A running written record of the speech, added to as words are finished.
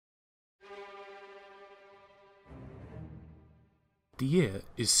The year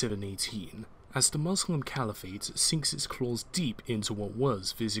is 718. As the Muslim Caliphate sinks its claws deep into what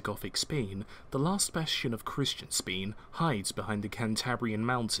was Visigothic Spain, the last bastion of Christian Spain hides behind the Cantabrian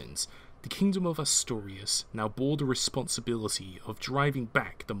Mountains. The Kingdom of Asturias now bore the responsibility of driving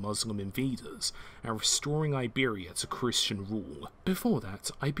back the Muslim invaders and restoring Iberia to Christian rule. Before that,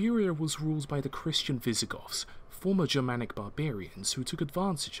 Iberia was ruled by the Christian Visigoths, former Germanic barbarians who took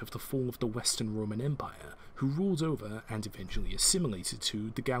advantage of the fall of the Western Roman Empire, who ruled over and eventually assimilated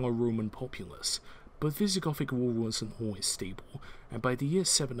to the Gallo-Roman populace. But Visigothic rule wasn't always stable, and by the year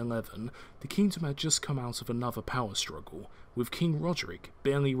 711, the kingdom had just come out of another power struggle, with King Roderick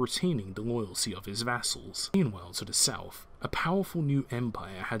barely retaining the loyalty of his vassals. Meanwhile, to the south, a powerful new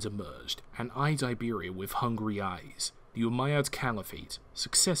empire had emerged and eyed Iberia with hungry eyes. The Umayyad Caliphate,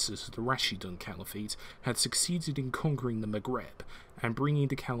 successors to the Rashidun Caliphate, had succeeded in conquering the Maghreb and bringing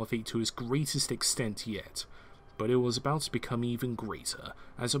the Caliphate to its greatest extent yet. But it was about to become even greater,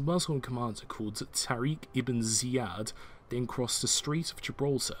 as a Muslim commander called Tariq ibn Ziyad then crossed the Strait of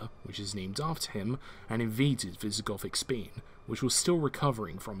Gibraltar, which is named after him, and invaded Visigothic Spain, which was still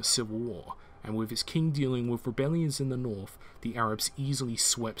recovering from a civil war, and with its king dealing with rebellions in the north, the Arabs easily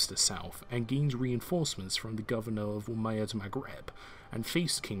swept the south and gained reinforcements from the governor of Umayyad Maghreb, and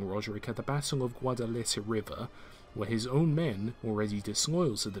faced King Roderick at the Battle of Guadalete River, where his own men, already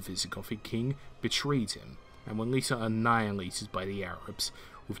disloyal to the Visigothic king, betrayed him, and were later annihilated by the Arabs,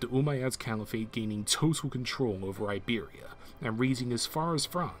 with the Umayyad Caliphate gaining total control over Iberia, and raiding as far as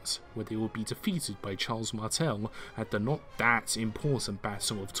France, where they would be defeated by Charles Martel at the not that important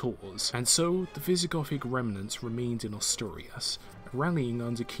Battle of Tours. And so, the Visigothic remnants remained in Asturias, rallying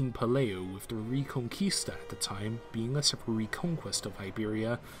under King Pelayo, with the Reconquista at the time being less of a reconquest of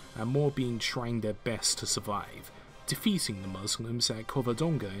Iberia, and more being trying their best to survive, defeating the Muslims at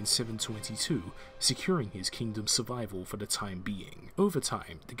Covadonga in 722, securing his kingdom's survival for the time being. Over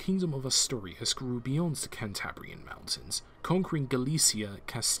time, the Kingdom of Asturias grew beyond the Cantabrian Mountains, conquering Galicia,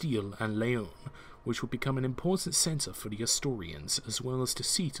 Castile, and Leon, which would become an important centre for the Asturians, as well as the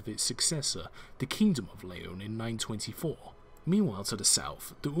seat of its successor, the Kingdom of Leon, in 924. Meanwhile, to the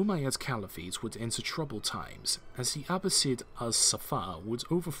south, the Umayyad Caliphate would enter troubled times, as the Abbasid Az-Zafar would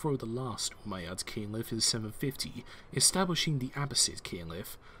overthrow the last Umayyad Caliph in 750, establishing the Abbasid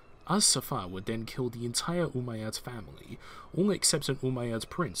Caliph. Az-Zafar would then kill the entire Umayyad family, all except an Umayyad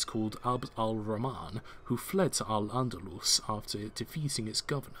prince called Abd al-Rahman, who fled to Al-Andalus after defeating its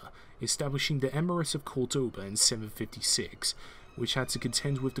governor, establishing the Emirate of Cordoba in 756, which had to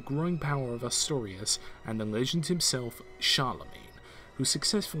contend with the growing power of Asturias and the legend himself, Charlemagne, who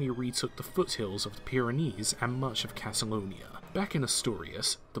successfully retook the foothills of the Pyrenees and much of Catalonia. Back in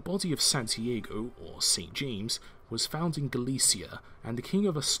Asturias, the body of Santiago, or St. James, was found in Galicia, and the King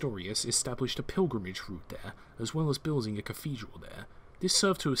of Asturias established a pilgrimage route there, as well as building a cathedral there. This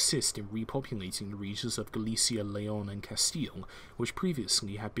served to assist in repopulating the regions of Galicia, Leon, and Castile, which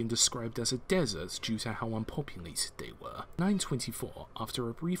previously had been described as a desert due to how unpopulated they were. 924, after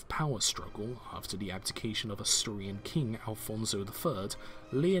a brief power struggle after the abdication of Asturian King Alfonso III,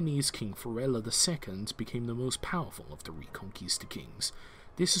 Leonese King Ferrella II became the most powerful of the Reconquista kings.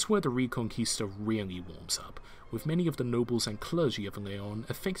 This is where the Reconquista really warms up, with many of the nobles and clergy of Leon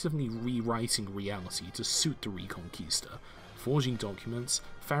effectively rewriting reality to suit the Reconquista, forging documents,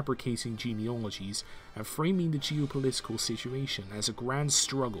 fabricating genealogies, and framing the geopolitical situation as a grand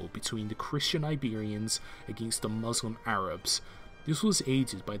struggle between the Christian Iberians against the Muslim Arabs. This was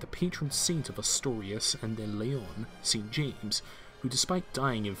aided by the patron saint of Asturias and then Leon, St. James, who despite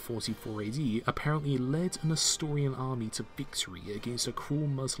dying in 44 AD, apparently led an Asturian army to victory against a cruel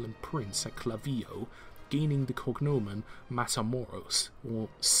Muslim prince at Clavillo, gaining the cognomen Matamoros, or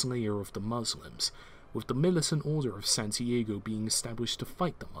Slayer of the Muslims, with the militant order of Santiago being established to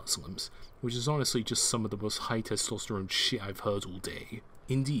fight the Muslims, which is honestly just some of the most high testosterone shit I've heard all day.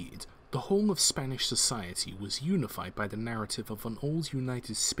 Indeed, the whole of Spanish society was unified by the narrative of an old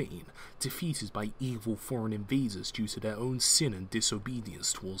united Spain, defeated by evil foreign invaders due to their own sin and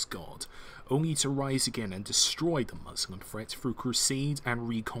disobedience towards God, only to rise again and destroy the Muslim threat through crusade and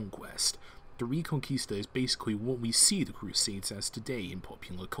reconquest. The Reconquista is basically what we see the Crusades as today in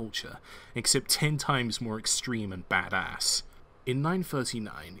popular culture, except 10 times more extreme and badass. In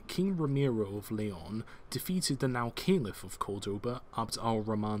 939, King Ramiro of Leon defeated the now Caliph of Cordoba, Abd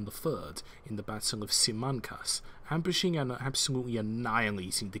al-Rahman III, in the Battle of Simancas, ambushing and absolutely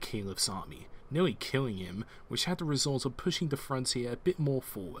annihilating the Caliph's army, nearly killing him, which had the result of pushing the frontier a bit more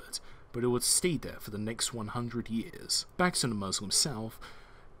forward, but it would stay there for the next 100 years. Back to the Muslim south,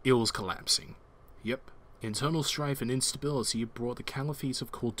 it was collapsing. Yep, Internal strife and instability brought the Caliphate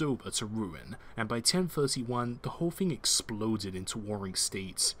of Cordoba to ruin, and by 1031 the whole thing exploded into warring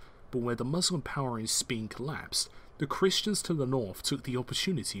states. But where the Muslim power in Spain collapsed, the Christians to the north took the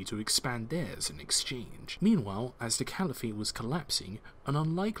opportunity to expand theirs in exchange. Meanwhile, as the Caliphate was collapsing, an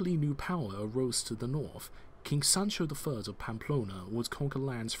unlikely new power arose to the north. King Sancho I of Pamplona would conquer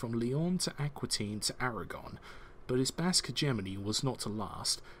lands from Leon to Aquitaine to Aragon, but his Basque hegemony was not to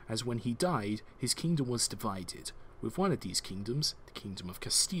last, as when he died, his kingdom was divided, with one of these kingdoms, the Kingdom of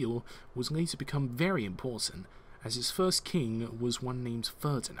Castile, was later become very important, as its first king was one named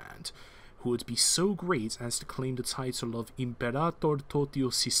Ferdinand, who would be so great as to claim the title of Imperator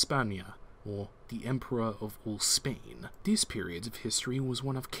Totius Hispania, or the Emperor of all Spain. This period of history was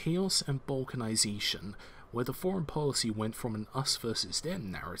one of chaos and balkanization, where the foreign policy went from an us versus them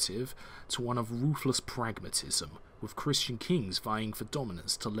narrative to one of ruthless pragmatism, with Christian kings vying for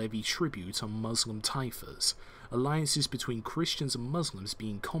dominance to levy tribute on Muslim taifas, alliances between Christians and Muslims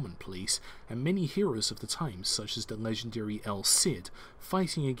being commonplace, and many heroes of the time, such as the legendary El Cid,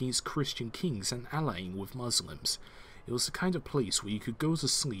 fighting against Christian kings and allying with Muslims. It was the kind of place where you could go to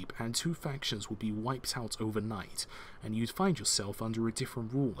sleep and two factions would be wiped out overnight, and you'd find yourself under a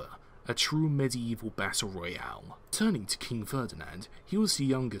different ruler. A true medieval battle royale. Turning to King Ferdinand, he was the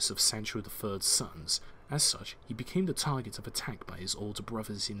youngest of Sancho III's sons. As such, he became the target of attack by his older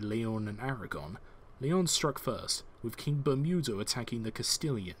brothers in Leon and Aragon. Leon struck first, with King Bermudo attacking the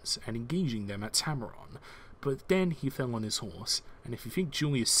Castilians and engaging them at Tamaron, but then he fell on his horse, and if you think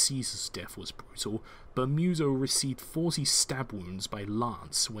Julius Caesar's death was brutal, Bermudo received 40 stab wounds by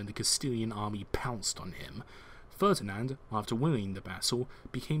lance when the Castilian army pounced on him. Ferdinand, after winning the battle,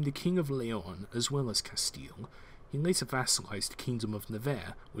 became the King of Leon as well as Castile. He later vassalized the Kingdom of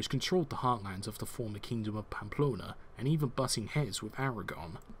Navarre, which controlled the heartland of the former Kingdom of Pamplona, and even butting heads with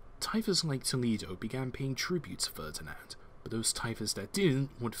Aragon. Taifas like Toledo began paying tribute to Ferdinand, but those taifas that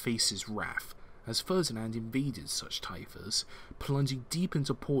didn't would face his wrath, as Ferdinand invaded such taifas, plunging deep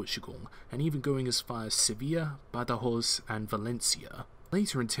into Portugal, and even going as far as Sevilla, Badajoz, and Valencia.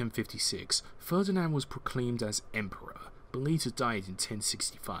 Later in 1056, Ferdinand was proclaimed as emperor, but later died in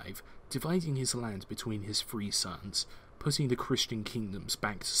 1065, dividing his land between his three sons, putting the Christian kingdoms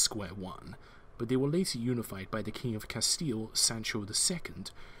back to square one. But they were later unified by the King of Castile, Sancho II,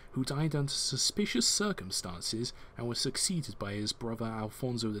 who died under suspicious circumstances and was succeeded by his brother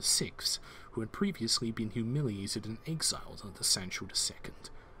Alfonso VI, who had previously been humiliated and exiled under Sancho II.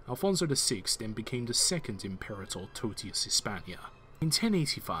 Alfonso VI then became the second Imperator Totius Hispania. In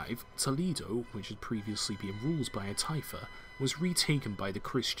 1085, Toledo, which had previously been ruled by a taifa, was retaken by the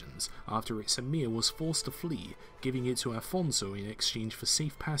Christians after its emir was forced to flee, giving it to Alfonso in exchange for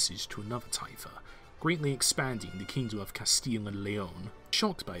safe passage to another taifa, greatly expanding the Kingdom of Castile and Leon.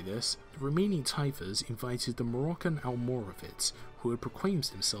 Shocked by this, the remaining taifas invited the Moroccan Almoravids, who had proclaimed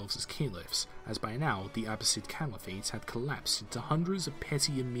themselves as caliphs, as by now the Abbasid Caliphate had collapsed into hundreds of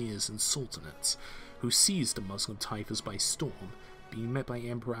petty emirs and sultanates, who seized the Muslim taifas by storm, being met by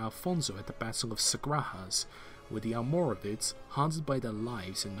Emperor Alfonso at the Battle of Sagrajas, where the Almoravids, haunted by their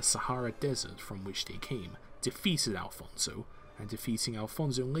lives in the Sahara Desert from which they came, defeated Alfonso, and defeating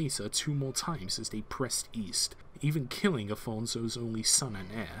Alfonso later 2 more times as they pressed east, even killing Alfonso's only son and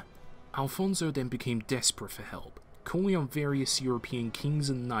heir. Alfonso then became desperate for help, calling on various European kings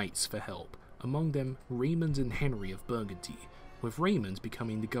and knights for help, among them Raymond and Henry of Burgundy, with Raymond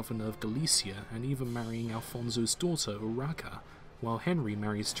becoming the governor of Galicia and even marrying Alfonso's daughter Urraca, while Henry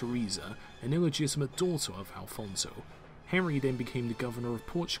marries Teresa, an illegitimate daughter of Alfonso. Henry then became the governor of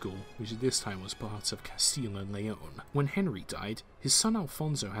Portugal, which at this time was part of Castile and Leon. When Henry died, his son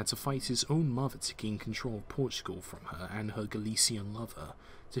Alfonso had to fight his own mother to gain control of Portugal from her and her Galician lover,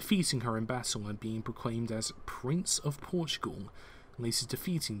 defeating her in battle and being proclaimed as Prince of Portugal, later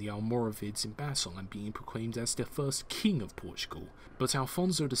defeating the Almoravids in battle and being proclaimed as their first King of Portugal. But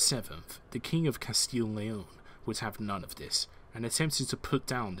Alfonso VII, the King of Castile and Leon, would have none of this, and attempted to put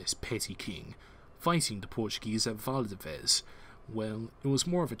down this petty king, fighting the Portuguese at Valdevez. Well, it was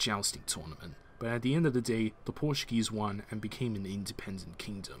more of a jousting tournament, but at the end of the day, the Portuguese won and became an independent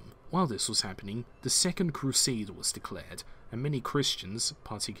kingdom. While this was happening, the Second Crusade was declared, and many Christians,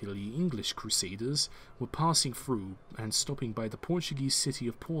 particularly English crusaders, were passing through and stopping by the Portuguese city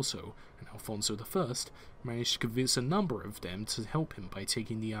of Porto, and Alfonso I managed to convince a number of them to help him by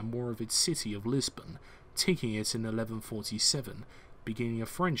taking the Almoravid city of Lisbon, taking it in 1147, beginning a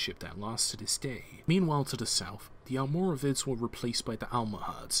friendship that lasts to this day. Meanwhile, to the south, the Almoravids were replaced by the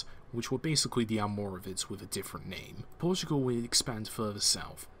Almohads, which were basically the Almoravids with a different name. Portugal would expand further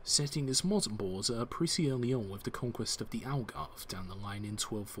south, setting its modern border pretty early on with the conquest of the Algarve down the line in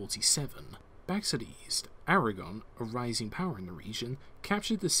 1247. Back to the east, Aragon, a rising power in the region,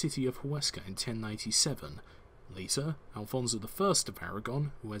 captured the city of Huesca in 1097. Later, Alfonso I of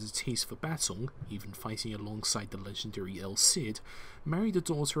Aragon, who had a taste for battle, even fighting alongside the legendary El Cid, married a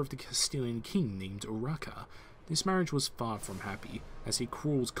daughter of the Castilian king named Urraca. This marriage was far from happy, as he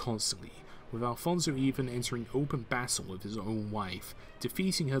quarreled constantly, with Alfonso even entering open battle with his own wife,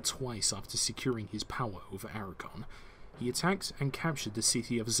 defeating her twice after securing his power over Aragon. He attacked and captured the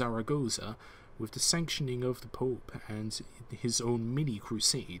city of Zaragoza with the sanctioning of the Pope and his own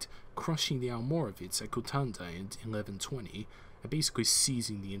mini-crusade, crushing the Almoravids at Cotanda in 1120, and basically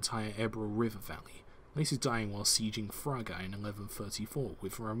seizing the entire Ebro River Valley, later dying while sieging Fraga in 1134,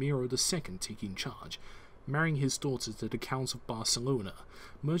 with Ramiro II taking charge, marrying his daughter to the Count of Barcelona,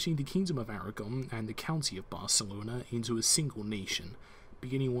 merging the Kingdom of Aragon and the County of Barcelona into a single nation,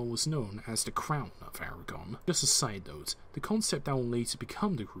 beginning what was known as the Crown of Aragon. Just a side note, the concept that will later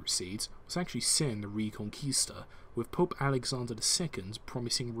become the Crusades was actually set in the Reconquista, with Pope Alexander II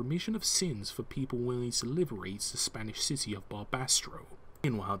promising remission of sins for people willing to liberate the Spanish city of Barbastro.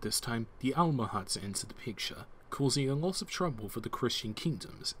 Meanwhile, this time, the Almohads enter the picture, causing a lot of trouble for the Christian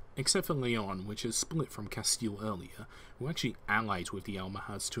kingdoms, except for Leon, which had split from Castile earlier, who actually allied with the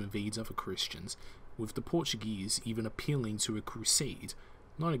Almohads to invade other Christians, with the Portuguese even appealing to a crusade,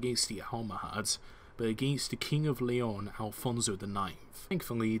 not against the Almohads, but against the King of Leon, Alfonso IX.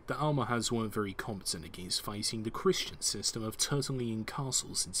 Thankfully, the Almohads weren't very competent against fighting the Christian system of Tertullian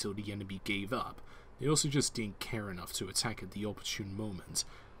castles until the enemy gave up. They also just didn't care enough to attack at the opportune moment.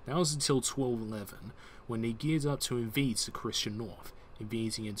 That was until 1211, when they geared up to invade the Christian north,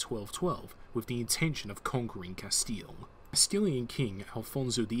 invading in 1212 with the intention of conquering Castile. Castilian King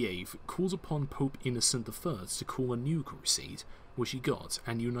Alfonso VIII called upon Pope Innocent III to call a new crusade, which he got,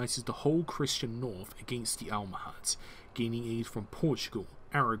 and united the whole Christian north against the Almohads, gaining aid from Portugal,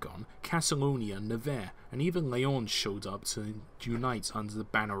 Aragon, Catalonia, Navarre, and even Leon showed up to unite under the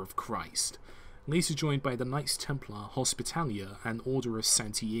banner of Christ. Later joined by the Knights Templar, Hospitalia, and Order of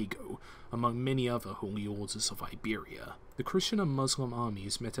Santiago, among many other holy orders of Iberia. The Christian and Muslim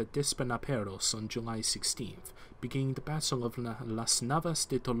armies met at Despenaperros on July 16th, beginning the Battle of Las Navas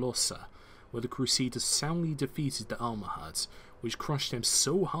de Tolosa, where the Crusaders soundly defeated the Almohads, which crushed them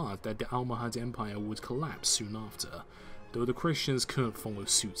so hard that the Almohad Empire would collapse soon after, though the Christians couldn't follow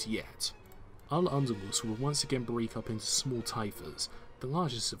suit yet. Al-Andalus would once again break up into small taifas, the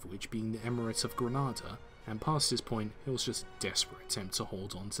largest of which being the Emirate of Granada, and past this point it was just a desperate attempt to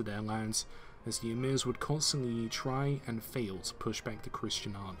hold on to their lands, as the emirs would constantly try and fail to push back the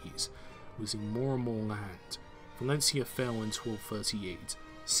Christian armies, losing more and more land. Valencia fell in 1238,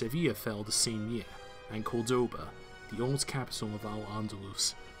 Sevilla fell the same year, and Cordoba, the old capital of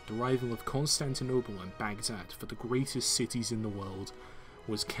Al-Andalus, the rival of Constantinople and Baghdad for the greatest cities in the world,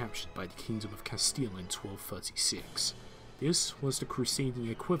 was captured by the Kingdom of Castile in 1236. This was the crusading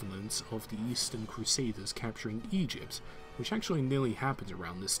equivalent of the Eastern Crusaders capturing Egypt, which actually nearly happened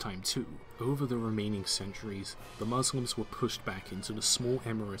around this time too. Over the remaining centuries, the Muslims were pushed back into the small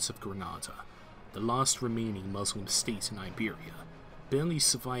Emirate of Granada, the last remaining Muslim state in Iberia, barely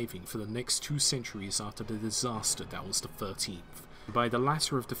surviving for the next 2 centuries after the disaster that was the 13th. By the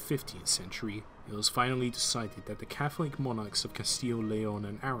latter of the 15th century, it was finally decided that the Catholic monarchs of Castile, Leon,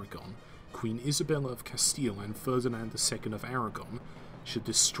 and Aragon, Queen Isabella of Castile and Ferdinand II of Aragon, should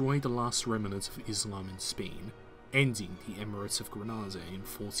destroy the last remnants of Islam in Spain, ending the Emirate of Granada in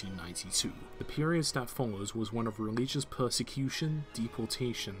 1492. The period that follows was one of religious persecution,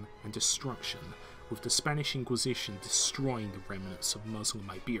 deportation, and destruction, with the Spanish Inquisition destroying the remnants of Muslim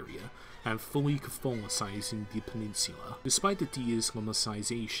Iberia and fully Catholicizing the peninsula. Despite the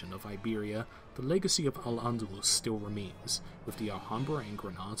de-Islamicization of Iberia, the legacy of Al-Andalus still remains, with the Alhambra in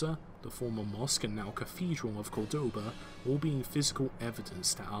Granada, the former mosque and now cathedral of Cordoba, all being physical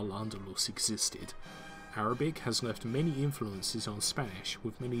evidence that Al-Andalus existed. Arabic has left many influences on Spanish,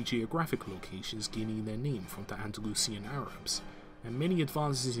 with many geographic locations gaining their name from the Andalusian Arabs, and many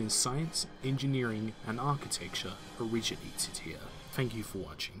advances in science, engineering, and architecture originated here. Thank you for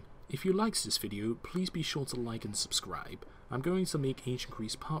watching. If you liked this video, please be sure to like and subscribe. I'm going to make Ancient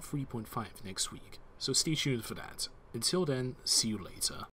Greece Part 3.5 next week, so stay tuned for that. Until then, see you later.